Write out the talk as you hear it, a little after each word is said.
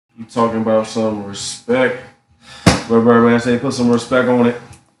You talking about some respect? But Birdman say put some respect on it.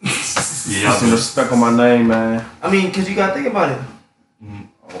 Yeah, put some respect on my name, man. I mean, because you got to think about it.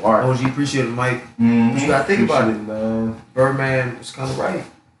 Oh, all right. OG appreciate it, Mike. But you got to think about it. Man. Birdman was kind of right.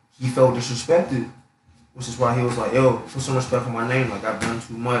 He felt disrespected, which is why he was like, yo, put some respect on my name. Like, I've done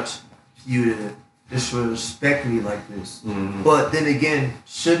too much for you to disrespect me like this. But then again,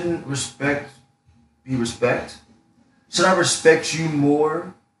 shouldn't respect be respect? Should I respect you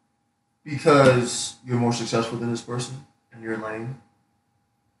more because you're more successful than this person and you're lame?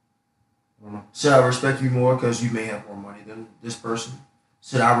 I don't know. Should I respect you more because you may have more money than this person?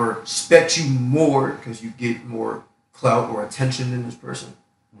 Should I respect you more because you get more clout or attention than this person?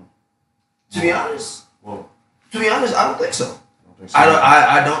 To be honest, I don't think so.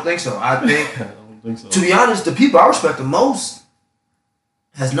 I don't think so. I think, I don't think so. to be honest, the people I respect the most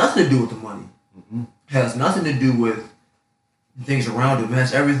has nothing to do with the money. Has nothing to do with the things around them. It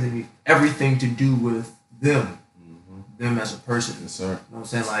has everything to do with them. Them as a person. Yes, sir. You know what I'm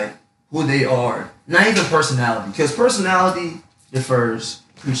saying? Like, who they are. Not even personality. Because personality differs.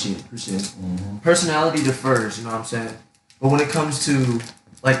 Appreciate it. Personality differs, you know what I'm saying? But when it comes to,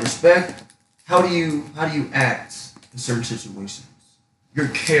 like, respect, how do you act in certain situations? Your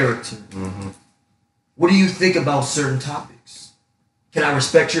character. What do you think about certain topics? Can I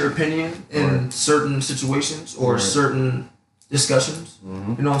respect your opinion in certain situations or certain discussions? You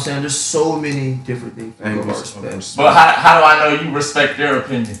know what I'm saying? There's so many different things about respect. But how do I know you respect their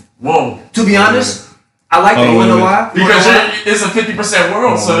opinion? Whoa. To be honest, I like that. You wanna know why? Because it's a 50%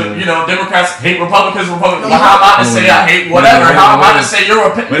 world, so you know Democrats hate Republicans. Well, how am I to say I hate whatever? How am I to say your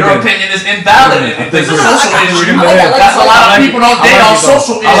opinion is invalid? If it's a social issue, that's a lot of people don't date on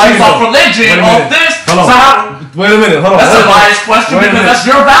social issues, on religion, on this. So how? Wait a minute, hold on. That's a biased question because that's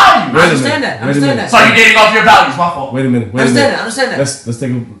your value. I understand that. So you're dating off your values. My fault. Wait a minute. Understand that. Let's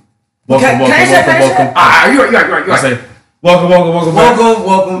take a Can I say? Alright, you're right.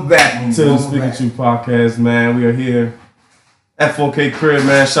 Welcome back to the Speaking Truth podcast, man. We are here at 4K Crib,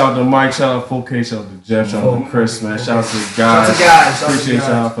 man. Shout out to Mike, shout out to 4K, shout out to Jeff, shout out to Chris, man. Shout out to the guys. Appreciate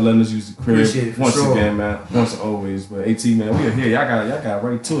y'all for letting us use the crib once again, man. Once always, but AT, man, we are here. Y'all got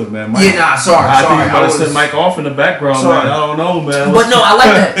right to it, man. Mike, sorry. I think you might have set Mike off in the background, man. I don't know, man. But no, I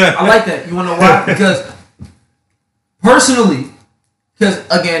like that. You wanna know why? Because personally,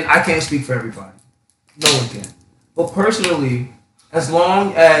 again, I can't speak for everybody. No one can. But personally, as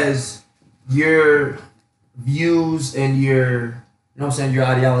long as your views and your, you know what I'm saying, your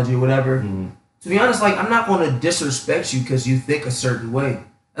ideology or whatever, to be honest, like, I'm not going to disrespect you because you think a certain way.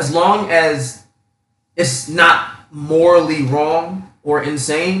 As long as it's not morally wrong or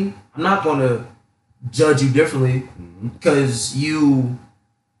insane, I'm not going to judge you differently because you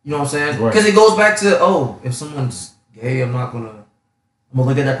know what I'm saying? Because it goes back to, if someone's gay, I'm gonna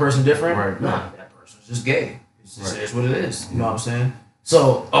look at that person different. Nah, that person's just gay. It's what it is. You know what I'm saying?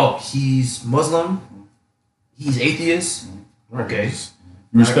 So, he's Muslim. He's atheist. Okay.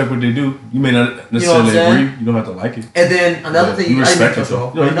 You respect what they do. You may not necessarily agree. You don't have to like it. And then another thing, respect it, though.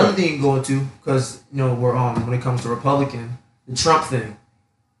 Another thing you can go into, because we're when it comes to Republican, the Trump thing.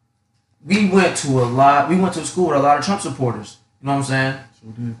 We went to school with a lot of Trump supporters. You know what I'm saying?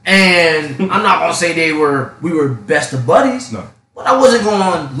 Sure did. And I'm not gonna say we were best of buddies. No. But I wasn't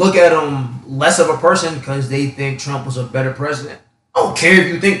going to look at them less of a person because they think Trump was a better president. I don't care if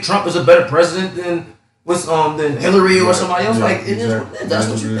you think Trump is a better president than Hillary or somebody else. Like, it is what it is. That's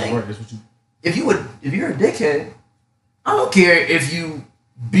what you think. If you're a dickhead, I don't care if you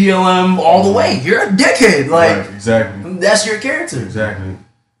BLM all the way. You're a dickhead. Like, exactly. That's your character. Exactly.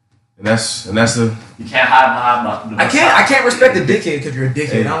 And that's the. You can't hide behind I can't respect a dickhead because you're a dickhead.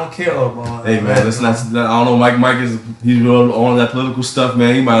 Hey. I don't care about. Hey man, let's not. I don't know. Mike he's on that political stuff,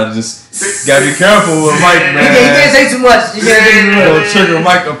 man. He might have just gotta be careful with Mike, man. You can't say too much. You can't say too much. Don't trigger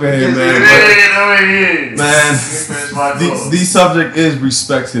Mike up in here, man. Man, the subject is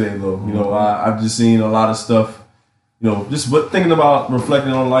respect today, though. You know, I've just seen a lot of stuff. You know, just thinking about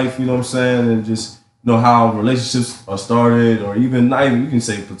reflecting on life. You know what I'm saying, and just. Know how relationships are started, or even not even you can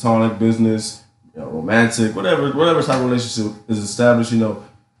say platonic, business, romantic, whatever type of relationship is established.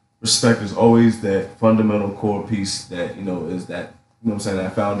 Respect is always that fundamental core piece that is that what I'm saying,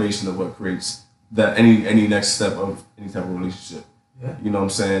 that foundation of what creates that any next step of any type of relationship. Yeah. You know what I'm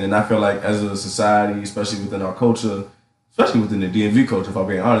saying, and I feel like as a society, especially within our culture, especially within the DMV culture, if I'm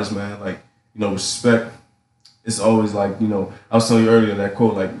being honest, man, like respect. It's always like I was telling you earlier that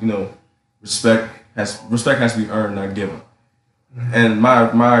quote, like respect has to be earned, not given. Mm-hmm. And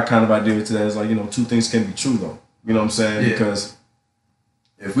my kind of idea to that is like, two things can be true though. You know what I'm saying? Yeah. Because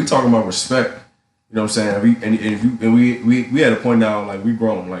if we talking about respect, You know what I'm saying? We at a point now, like, we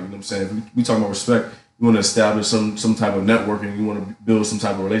grown. Like, you know what I'm saying? We talking about respect. You want to establish some type of networking. You want to build some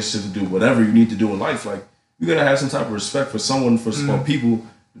type of relationship to do whatever you need to do in life. Like, you got to have some type of respect for someone, for people,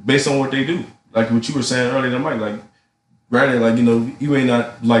 based on what they do. Like what you were saying earlier, Mike. Like, granted, like, you know, you may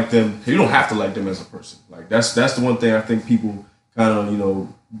not like them. You don't have to like them as a person. Like, that's the one thing I think people kind of, you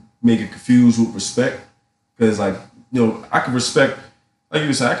know, make it confused with respect. Because, like, you know, I can respect, like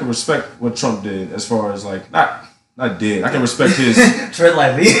you said, I can respect what Trump did as far as, like, not did. I can respect his tread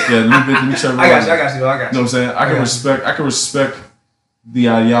lightly. Yeah, let me tread lightly. I got you. You know what I'm saying? I can respect the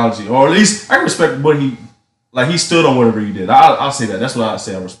ideology, or at least I can respect what he stood on whatever he did. I'll say that. That's what I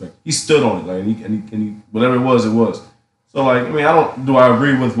say. I respect. He stood on it, like, and he whatever it was, it was. So, like, I mean, do I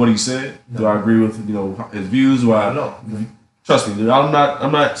agree with what he said? No. Do I agree with, you know, his views? Do I? No. Trust me, dude. I'm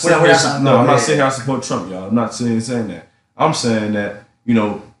not sitting here. I'm not sitting here to support Trump, y'all. I'm not saying that. I'm saying that, you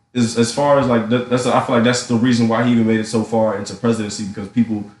know, as far as, like, I feel like that's the reason why he even made it so far into presidency, because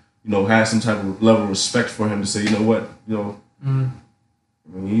people, you know, had some type of level of respect for him to say, you know what, you know, I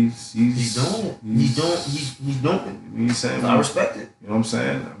mean, he's doing it. He's doing it. He's saying, I respect it. You know what I'm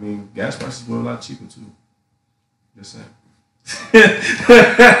saying? I mean, gas prices were a lot cheaper too. Just saying.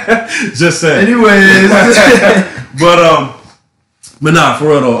 Just saying. Anyways, but nah, for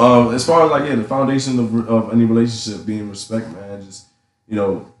real though. As far as, like, the foundation of any relationship being respect, man. Just, you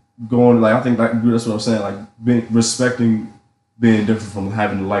know, going, like, I think, like, that's what I'm saying. Like, respecting being different from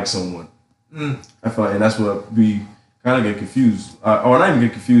having to like someone. I feel like, and that's what we kind of get confused, or not even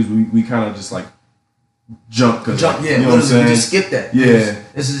get confused. We kind of just, like, jump. Yeah, you know what I'm saying? We just skip that. Yeah,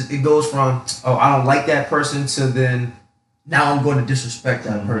 it goes from, oh, I don't like that person, to then now I'm going to disrespect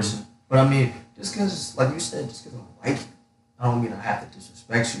that person. But I mean, just because, like you said, just because I don't like you, I don't mean I have to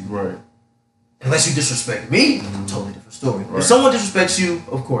disrespect you. Right. Unless you disrespect me, totally different story. Right. If someone disrespects you,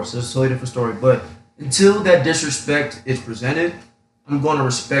 of course, it's a totally different story. But until that disrespect is presented, I'm going to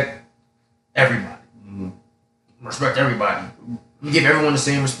respect everybody. Respect everybody. You give everyone the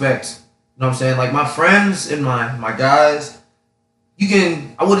same respect. You know what I'm saying? Like, my friends and my guys,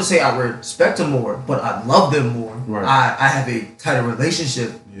 I wouldn't say I respect them more, but I love them more. Right. I have a tighter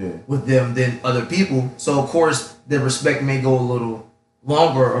relationship with them than other people. So, of course, the respect may go a little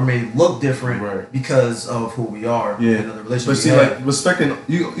longer or may look different because of who we are. Yeah. And the relationship. But see, like, respecting,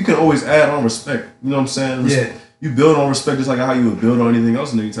 you can always add on respect. You know what I'm saying? You build on respect just like how you would build on anything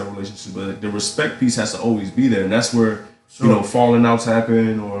else in any type of relationship. But the respect piece has to always be there. And that's where, you know, falling outs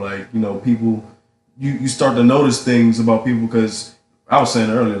happen, or, like, you know, people, you start to notice things about people, because I was saying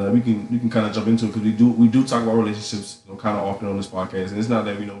earlier, like, we can kind of jump into it, because we do talk about relationships, you know, kind of often on this podcast. And it's not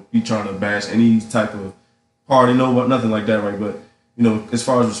that, you know, we trying to bash any type of party, nothing like that, right? But, you know, as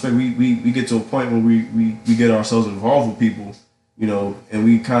far as respect, we get to a point where we get ourselves involved with people, you know, and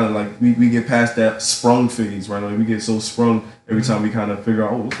we kind of, like, we get past that sprung phase, right? Like, we get so sprung every time we kind of figure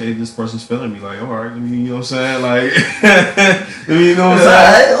out, oh, okay, this person's feeling me. Like, all right, let me, you know what I'm saying? Like, you know what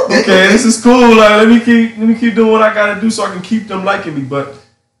I'm saying? Okay, this is cool. Like, let me keep doing what I got to do so I can keep them liking me. But,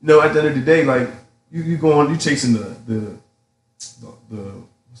 you know, at the end of the day, like, you chasing that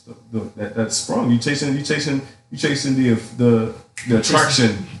sprung. You chasing the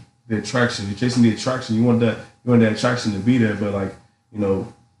attraction. The attraction. You're chasing the attraction. You want that attraction to be there, but, like, you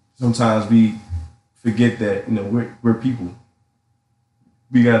know, sometimes we forget that, you know, we're people.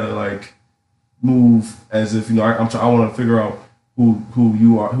 We gotta, like, move as if, you know, I want to figure out who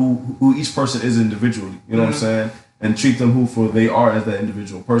you are, who each person is individually. You know what I'm saying? And treat them who they are as that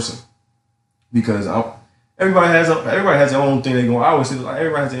individual person. Because everybody has their own thing they going. I always say, like,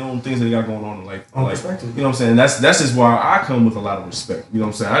 everybody has their own things that they got going on in life. You know what I'm saying? That's just why I come with a lot of respect. You know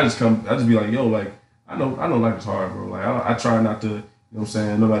what I'm saying? I just be like, yo, like, I know life is hard, bro. Like, I try not to, you know what I'm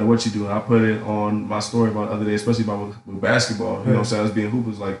saying, no matter what you do. And I put it on my story about the other day, especially about with basketball. You know what I'm saying? Us being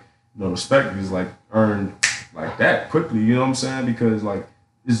hoopers, like, you know, respect is, like, earned like that quickly. You know what I'm saying? Because, like,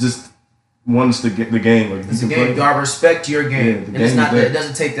 it's just one's the game. Like, it's a game. You gotta respect your game. And it's not that it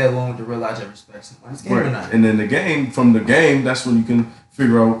doesn't take that long to realize you respect somebody's game or not. And then from the game, that's when you can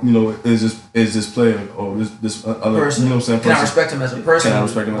figure out, you know, is this player or this other person, you know what I'm saying? Can I respect him as a person? Can I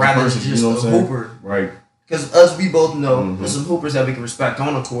respect him as a rather person? than just you know what a I'm saying? hooper? Right. Because as we both know, there's some hoopers that we can respect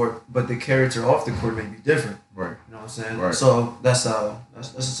on the court, but the character off the court may be different. Right. You know what I'm saying? Right. So that's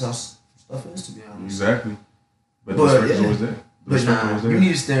just how stuff is, to be honest. Exactly. But the respect is always there. But nah, you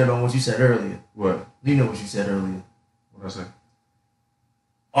need to stand on what you said earlier. What? You know what you said earlier. What did I say?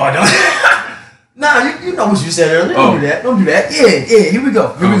 Oh, no. Nah, you know what you said earlier. Don't do that. Don't do that. Yeah, here we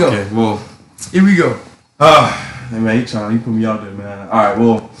go. Here we go. Okay, well. Here we go. Hey, man, you put me out there, man. All right,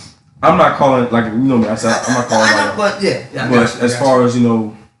 well, I'm not calling, like, you know me, I'm not calling but yeah. But as far as, you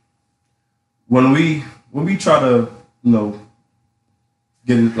know, when we try to,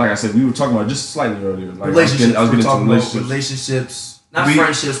 get it, like I said, we were talking about just slightly earlier. Like relationships. I was getting to relationships. Not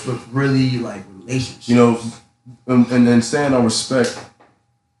friendships, but really like relationships. And stand on respect.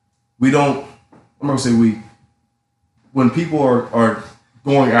 We don't. I'm gonna say we. When people are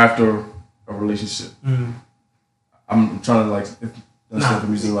going after a relationship, I'm trying to if that's not the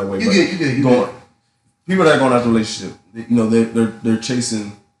reason the right way. You good. People that are going after a relationship, they're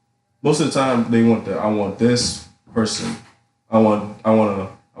chasing. Most of the time, they want I want this person. I want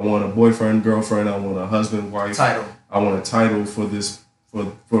a boyfriend, girlfriend. I want a husband, wife. Title. I want a title for this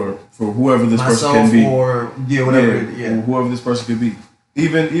for whoever this person can be. Or whoever this person could be.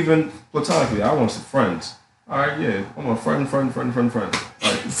 Even platonically, I want some friends. All right, yeah, I want a friend. All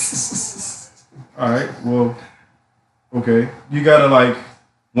right. All right. Well, okay. You gotta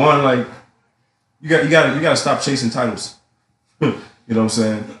you gotta stop chasing titles. You know what I'm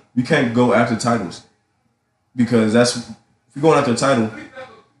saying? You can't go after titles because if you're going after a title,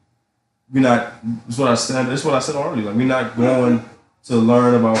 we're not. That's what I said. That's what I said already. Like we're not going to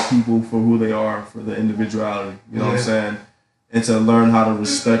learn about people for who they are, for their individuality. You know what I'm saying? And to learn how to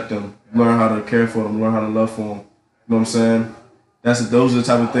respect them, learn how to care for them, learn how to love for them. You know what I'm saying? Those are the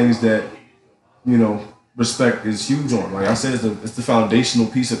type of things that respect is huge on. Like I said, it's the foundational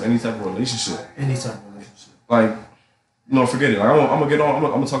piece of any type of relationship. Like, forget it. Like, I'm gonna get on. I'm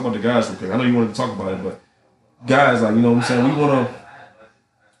gonna talk about the guys real quick. I know you wanted to talk about it, but guys, like, you know what I'm saying?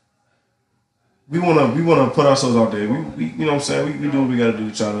 We wanna put ourselves out there. We you know what I'm saying? We do what we gotta do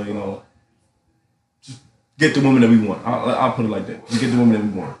to try to, just get the woman that we want. I'll put it like that. Just get the woman that we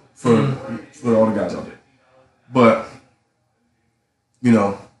want for all the guys out there. But, we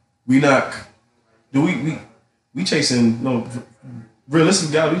chasing,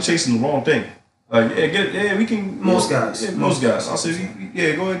 realistic guys, we chasing the wrong thing. Like, we can. Most guys. Yeah, most guys. I'll say,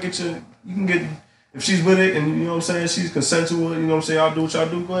 go ahead, you can get, if she's with it and, you know what I'm saying, she's consensual, you know what I'm saying, I'll do what y'all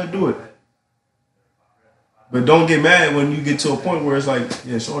do, go ahead, do it. But don't get mad when you get to a point where it's like,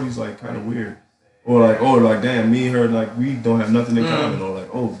 yeah, shorty's like kind of weird. Or like, damn, me and her, like, we don't have nothing in common. Or like,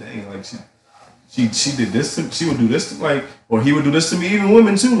 oh, dang, like, she did this to me, she would do this to, like, or he would do this to me, even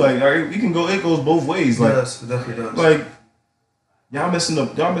women too. Like it goes both ways. Like, yes, it definitely does. Like, y'all missing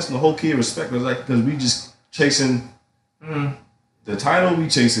the whole key of respect. It's like, because we just chasing the title, we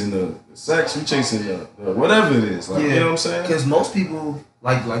chasing the sex, we chasing the whatever it is. Like, you know what I'm saying? Because most people,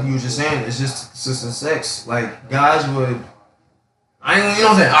 like you were just saying, it's just sex. Like, guys would, you know what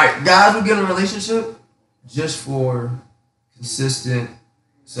I'm saying? All right, guys would get in a relationship just for consistent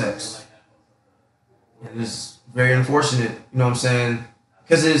sex. And it's very unfortunate, you know what I'm saying?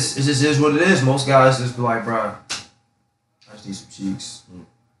 Because it just is what it is. Most guys just be like, bro, I just need some cheeks.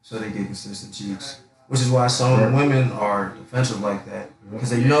 So they get consistent cheeks. Which is why some women are defensive like that. Because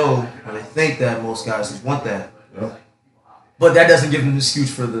they know, or they think that most guys just want that. Yep. But that doesn't give them an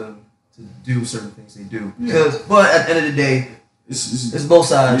excuse for them to do certain things they do. But at the end of the day, it's both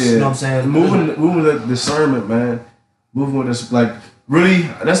sides, you know what I'm saying? Moving with discernment, man. Moving with this, like, really,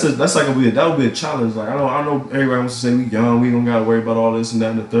 that would be a challenge. Like, I know everybody wants to say we young, we don't gotta worry about all this and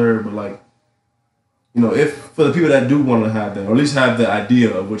that and the third, but like, if for the people that do want to have that, or at least have the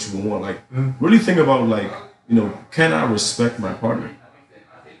idea of what you want, like, really think about, like, can I respect my partner?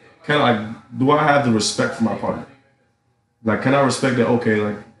 Do I have the respect for my partner? Like, can I respect that? Okay,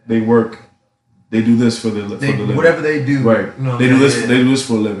 like, they work, they do this for the living, whatever they do, right? They do this. They do this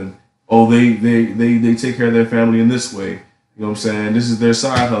for a living. Oh, they take care of their family in this way. You know what I'm saying? This is their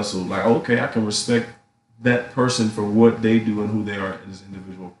side hustle. Like, okay, I can respect that person for what they do and who they are as an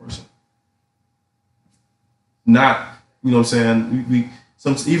individual person. Not, you know what I'm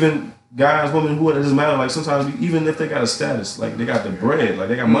saying? Even guys, women, who it doesn't matter. Like, sometimes even if they got a status, like they got the bread, like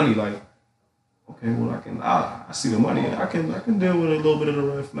they got money, like, okay, well, I see the money. I can deal with a little bit of the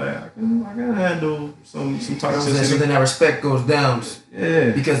red flag. I can handle some toxicity. So then that respect goes down. Yeah.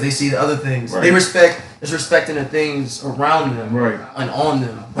 Because they see the other things. Right. It's respecting the things around them. Right. And on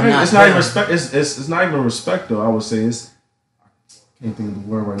them. But it's not even respect. It's not even respect though. I would say I can't think of the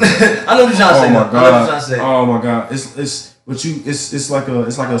word right now. I know what you're trying to say. Oh my god. Oh my god. It's like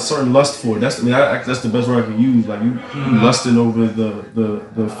a certain lust for it. That's the best word I can use. Like you lusting over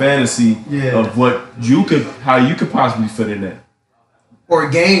the fantasy of how you could possibly fit in that. Or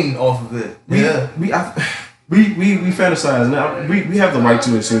gain off of it. We fantasize now. We have the right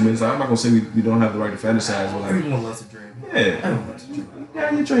to assume it. I'm not gonna say we don't have the right to fantasize. But like, everyone loves to dream. Yeah. Everyone loves to dream.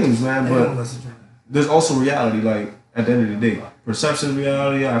 Yeah, your dreams, man. But there's also reality. Like, at the end of the day, perception of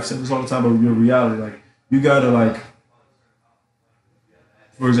reality. I've said this all the time, but your reality, like, you gotta, like,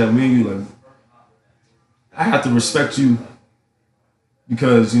 for example, me and you, like, I have to respect you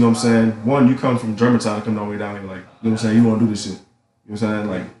because, you know what I'm saying, one, you come from Germantown, come all the way down here, like, you know what I'm saying, you want to do this shit. You know what I'm saying?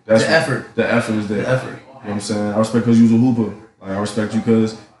 Like, that's the effort. The effort is there. The effort. You know what I'm saying? I respect because you was a hooper. Like, I respect you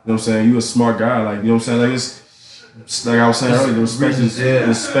because, you know what I'm saying, you a smart guy. Like, you know what I'm saying? Like, it's like I was saying earlier, the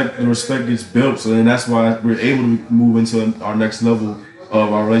respect gets built. So then that's why we're able to move into our next level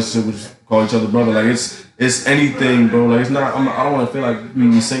of our relationship, which call each other brother. Like, it's anything, bro. Like, it's not, I don't want to feel like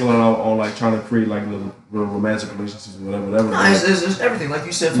we singling out on, like, trying to create, like, little romantic relationships or whatever. No, it's everything. Like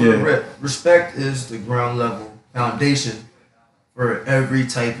you said from the rip. Respect is the ground level foundation for every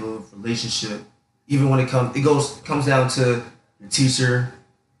type of relationship. Even when it comes down to your teacher,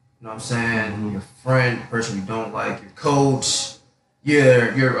 you know what I'm saying, your friend, the person you don't like, your coach,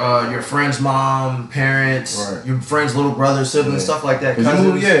 your friend's mom, parents, your friend's little brother, siblings, stuff like that.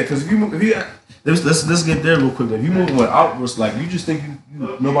 Because if you move, let's get there real quick. If you move without, like, you just think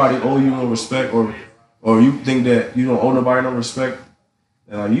nobody owe you no respect, or you think that you don't owe nobody no respect,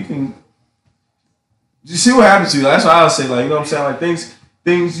 and like you see what happens to you. That's why I would say, like, you know what I'm saying, like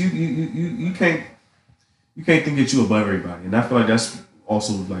things you can't think that you above everybody, and I feel like that's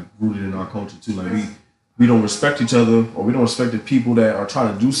also like rooted in our culture too. Like we don't respect each other, or we don't respect the people that are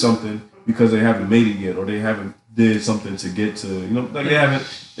trying to do something because they haven't made it yet, or they haven't did something to get to, you know, like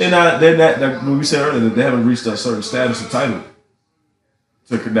they're not like when we said earlier that they haven't reached a certain status or title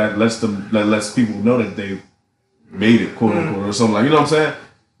that lets people know that they made it, quote unquote, or something, like, you know what I'm saying?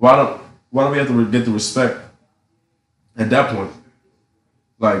 Why don't we have to get the respect at that point?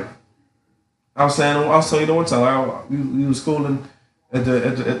 Like I was telling you the one time, like, we was schooling in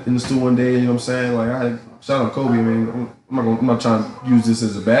the school one day, you know what I'm saying? Like, I had shout out Kobe. I mean, I'm not trying to use this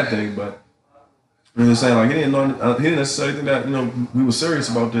as a bad thing, but you know what I'm saying, like, he didn't necessarily think that, you know, we were serious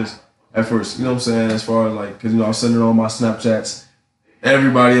about this at first. You know what I'm saying? As far as, like, because, you know, I was sending all my Snapchats,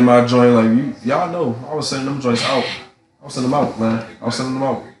 everybody in my joint, like, y'all know, I was sending them joints out. I was sending them out, man. I was sending them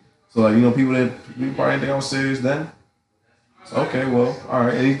out. So, like, you know, people probably didn't think I was serious then. So, okay, well, all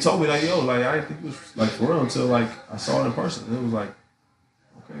right. And he told me, like, yo, like, I didn't think it was, like, for real until, like, I saw it in person. And it was like,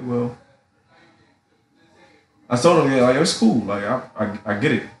 okay, well, I told him, yeah, like, it's cool. Like, I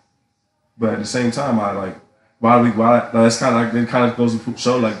get it. But at the same time, I, like, that's kind of, like, it kind of goes to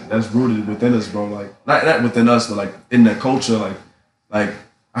show, like, that's rooted within us, bro. Like, not within us, but, like, in the culture, like,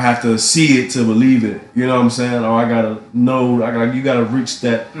 I have to see it to believe it. You know what I'm saying? Or I gotta know, you gotta reach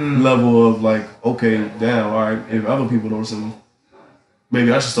that level of, like, okay, damn, all right, if other people noticing,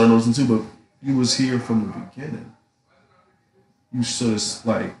 maybe I should start noticing too, but you was here from the beginning. You should,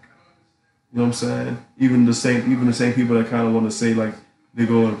 like, you know what I'm saying? Even the same people that kind of want to say, like, they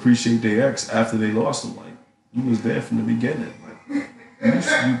go and appreciate their ex after they lost them. Like, you was there from the beginning. Like,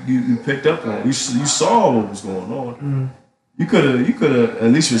 you picked up on it. You saw what was going on. You could have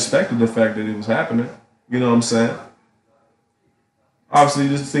at least respected the fact that it was happening. You know what I'm saying? Obviously,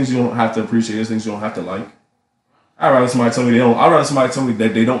 there's things you don't have to appreciate. There's things you don't have to like. I'd rather somebody tell me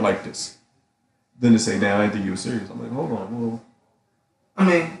that they don't like this than to say, damn, I didn't think you were serious. I'm like, hold on, well. I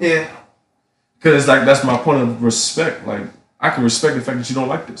mean, yeah. Because it's like, that's my point of respect. Like, I can respect the fact that you don't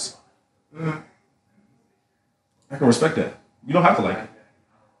like this. I can respect that. You don't have to like it.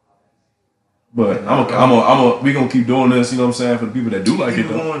 But we gonna keep doing this, you know what I'm saying, for the people that do like it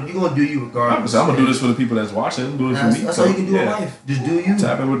though. You're gonna do you regardless. I'm gonna do this for the people that's watching. I'm doing it for me. That's all you can do in life. Just do you.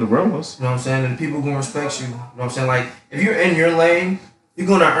 Tap in with the real ones. You know what I'm saying? And people gonna respect you. You know what I'm saying? Like, if you're in your lane, you're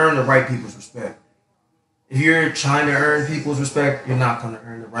gonna earn the right people's respect. If you're trying to earn people's respect, you're not gonna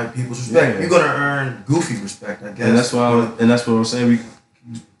earn the right people's respect. You're gonna earn goofy respect, I guess. And that's what I'm saying.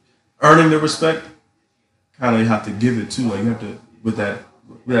 Earning the respect, kind of have to give it too. Like, you have to, with that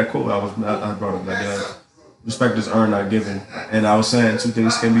quote I brought up, like, respect is earned, not given. And I was saying two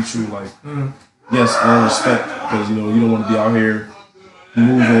things can be true. Like, yes, earn respect, because, you know, you don't want to be out here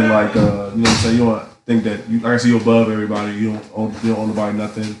moving like, you know what I'm saying. You don't think that like I said, you're above everybody. You don't owe nobody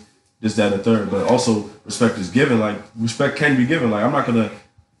nothing. This, that, and the third. But also, respect is given. Like, respect can be given. Like, I'm not gonna,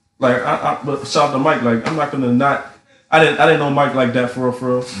 like, but shout out to Mike. Like, I'm not gonna not. I didn't know Mike like that for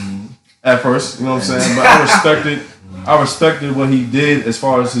real. At first, you know what I'm saying. But I respected what he did as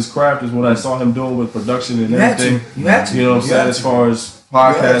far as his craft, is what I saw him doing with production and everything. You know what I'm saying, as far as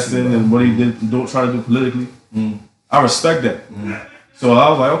podcasting and what he did, trying to do politically. I respect that. So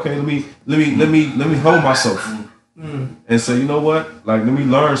I was like, okay, let me hold myself. And say, you know what? Like, let me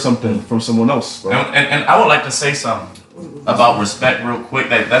learn something from someone else. Bro. And I would like to say something about respect real quick.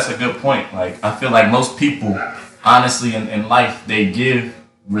 That's a good point. Like, I feel like most people, honestly, in life, they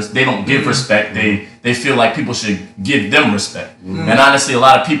don't give respect. They feel like people should give them respect. And honestly, a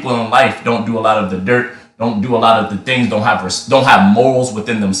lot of people in life don't do a lot of the dirt, don't do a lot of the things, don't have morals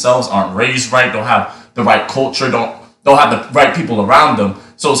within themselves, aren't raised right, don't have the right culture, don't don't have the right people around them.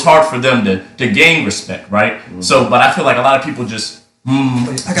 So it's hard for them to gain respect, right? Mm-hmm. So, but I feel like a lot of people just,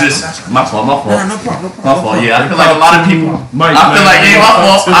 my fault. No problem. Yeah, I feel like a lot of people. My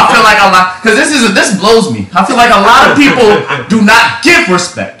fault. I feel like a lot, because this blows me. I feel like a lot of people do not give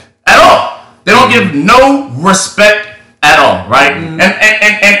respect at all. They don't give no respect at all, right? Mm-hmm.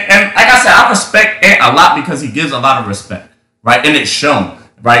 And like I said, I respect Ant a lot because he gives a lot of respect, right? And it's shown,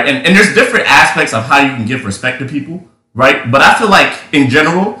 right? And there's different aspects of how you can give respect to people, right? But I feel like in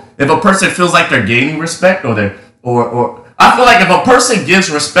general, if a person feels like they're gaining respect or I feel like if a person gives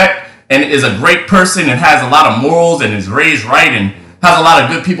respect and is a great person and has a lot of morals and is raised right and has a lot of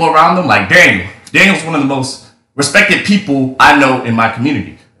good people around them, like Daniel's one of the most respected people I know in my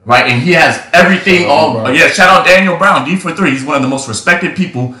community. Right, and he has everything. Shout out Daniel Brown, D43. He's one of the most respected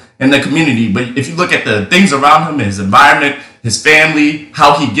people in the community. But if you look at the things around him, his environment, his family,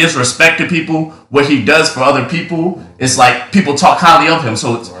 how he gives respect to people, what he does for other people, it's like people talk highly of him.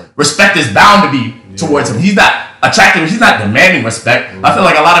 So respect is bound to be towards him. He's not attractive. He's not demanding respect. I feel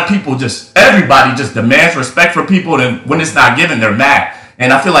like a lot of people everybody just demands respect for people, and when it's not given, they're mad.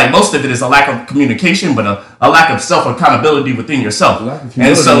 And I feel like most of it is a lack of communication, but a lack of self-accountability within yourself.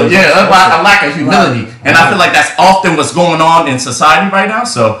 And so, a lack of humility. And I feel like that's often what's going on in society right now.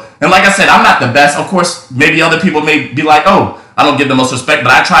 So, and like I said, I'm not the best. Of course, maybe other people may be like, oh, I don't give the most respect,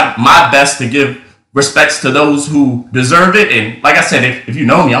 but I try my best to give respects to those who deserve it. And like I said, if you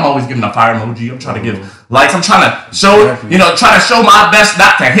know me, I'm always giving a fire emoji. I'm trying to give likes. I'm trying to show, try to show my best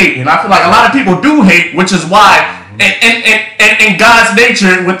not to hate. And I feel like a lot of people do hate, which is why in God's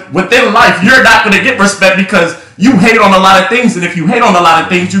nature, within life, you're not going to get respect because you hate on a lot of things. And if you hate on a lot of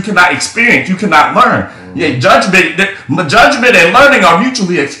things, you cannot experience, you cannot learn. Yeah, judgment and learning are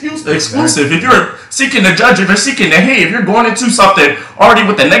mutually exclusive. If you're seeking to judge, if you're seeking to hate, if you're going into something already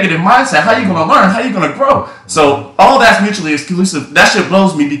with a negative mindset, how are you going to learn? How are you going to grow? So all that's mutually exclusive. That shit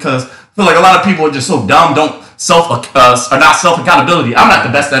blows me because I feel like a lot of people are just so dumb, are not self-accountability. I'm not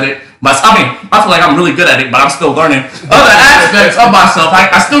the best at it. I feel like I'm really good at it, but I'm still learning other aspects of myself.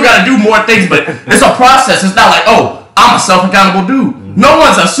 I still got to do more things, but it's a process. It's not like, oh, I'm a self-accountable dude. No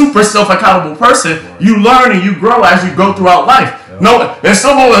one's a super self-accountable person. You learn and you grow as you go throughout life. No, if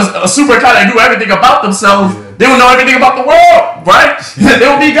someone was a super accountable and knew everything about themselves, they would know everything about the world, right? They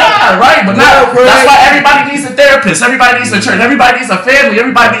would be God, right? But that's why everybody needs a therapist. Everybody needs a church. Everybody needs a family.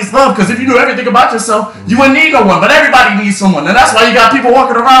 Everybody needs love. Because if you knew everything about yourself, you wouldn't need no one. But everybody needs someone. And that's why you got people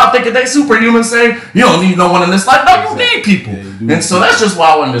walking around thinking they superhuman, saying, you don't need no one in this life. No, you need people. And so that's just what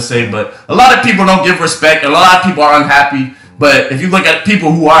I wanted to say. But a lot of people don't give respect. And a lot of people are unhappy. But if you look at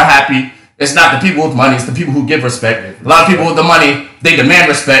people who are happy, it's not the people with money, it's the people who give respect. A lot of people with the money, they demand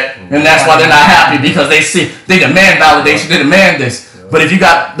respect, and that's why they're not happy, because they demand validation, they demand this. But if you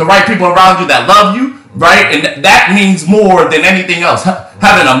got the right people around you that love you, right, and that means more than anything else.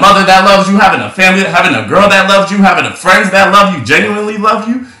 Having a mother that loves you, having a family, having a girl that loves you, having a friends that love you, genuinely love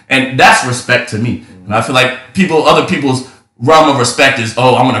you, and that's respect to me. And I feel like other people's realm of respect is,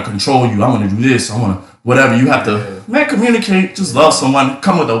 oh, I'm going to control you, I'm going to do this, I'm going to whatever. You have to, communicate, just love someone,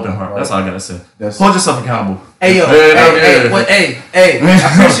 come with an open heart. That's all I got to say. Hold yourself accountable. Hey, yo, hey, I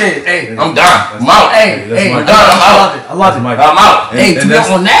appreciate it. Hey, I'm done. I'm out. Hey, I'm done. I love it. I'm out. Hey, to be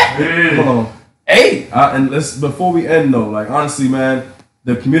on that? Hold on. Hey. And before we end though, like honestly, man,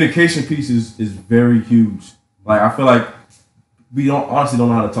 the communication piece is very huge. Like I feel like we don't know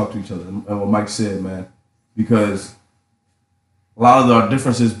how to talk to each other. And what Mike said, man, because a lot of our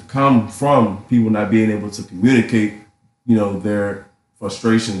differences come from people not being able to communicate, their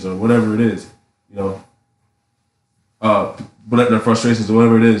frustrations or whatever it is, but their frustrations or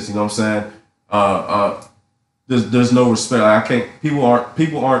whatever it is, you know what I'm saying? There's no respect. Like people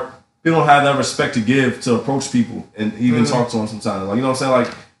don't have that respect to give to approach people and even talk to them sometimes. Like, you know what I'm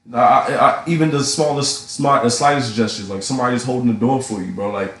saying? Like, even the slightest gestures, like somebody's holding the door for you,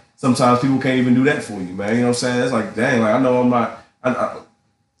 bro. Like sometimes people can't even do that for you, man. You know what I'm saying? It's like, dang, like I know I'm not. I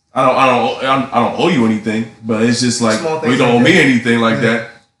don't owe you anything, but it's just like you don't owe me anything like that.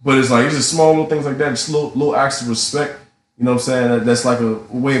 But it's just small little things like that, just little acts of respect. You know what I'm saying? That's like a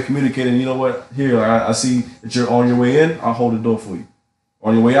way of communicating. You know what? Here, I see that you're on your way in. I'll hold the door for you.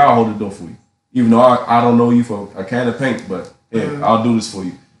 On your way out, I'll hold the door for you. Even though I don't know you for a can of paint, but I'll do this for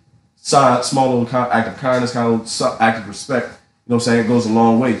you. Small little act of kindness, kind of act of respect. You know what I'm saying? It goes a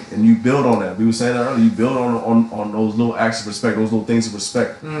long way. And you build on that. We were saying that earlier. You build on those little acts of respect, those little things of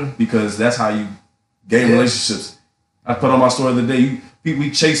respect. Because that's how you gain relationships. I put on my story the other day, we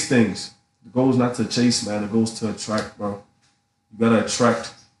chase things. The goal is not to chase, man. The goal is to attract, bro. You gotta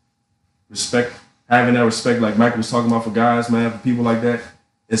attract respect. Having that respect, like Michael was talking about for guys, man, for people like that.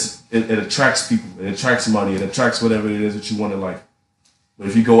 it attracts people. It attracts money. It attracts whatever it is that you want in life. But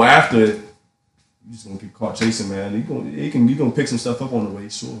if you go after it, you're just gonna get caught chasing, man. You gonna pick some stuff up on the way.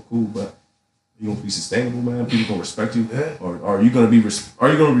 Sure, cool, but you gonna be sustainable, man. People gonna respect you, or are you gonna be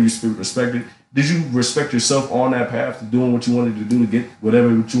respected? Did you respect yourself on that path to doing what you wanted to do to get whatever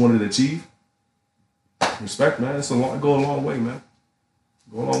what you wanted to achieve? Respect, man. Go a long way, man.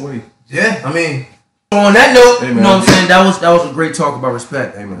 Go a long way. Yeah, I mean, on that note, you know what I'm saying? That was a great talk about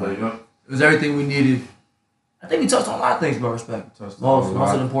respect. Hey, man. It was everything we needed. I think we touched on a lot of things about respect. Most of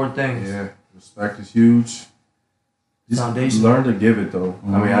the important things. Yeah, respect is huge. Foundation. Learn to give it though.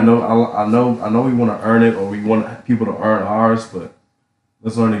 Mm-hmm. I mean, I know we want to earn it, or we want people to earn ours, but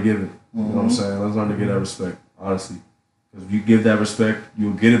let's learn to give it. You know what I'm saying? Let's learn to get that respect, honestly. Because if you give that respect,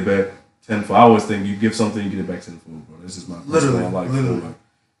 you'll get it back tenfold. I always think you give something, you get it back tenfold, bro. This is my personal life. Like,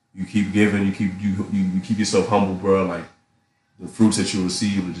 you keep giving, you keep yourself humble, bro. Like the fruits that you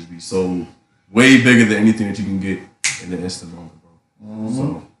receive will just be so way bigger than anything that you can get in the instant moment, bro.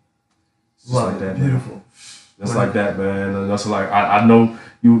 So just like that, beautiful. Man. Just like that, man. And that's like I know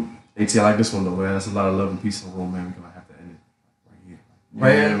you. AT, I like this one though, man. That's a lot of love and peace in the room, man. We're gonna have to end it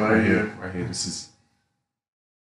right here. Right here. This is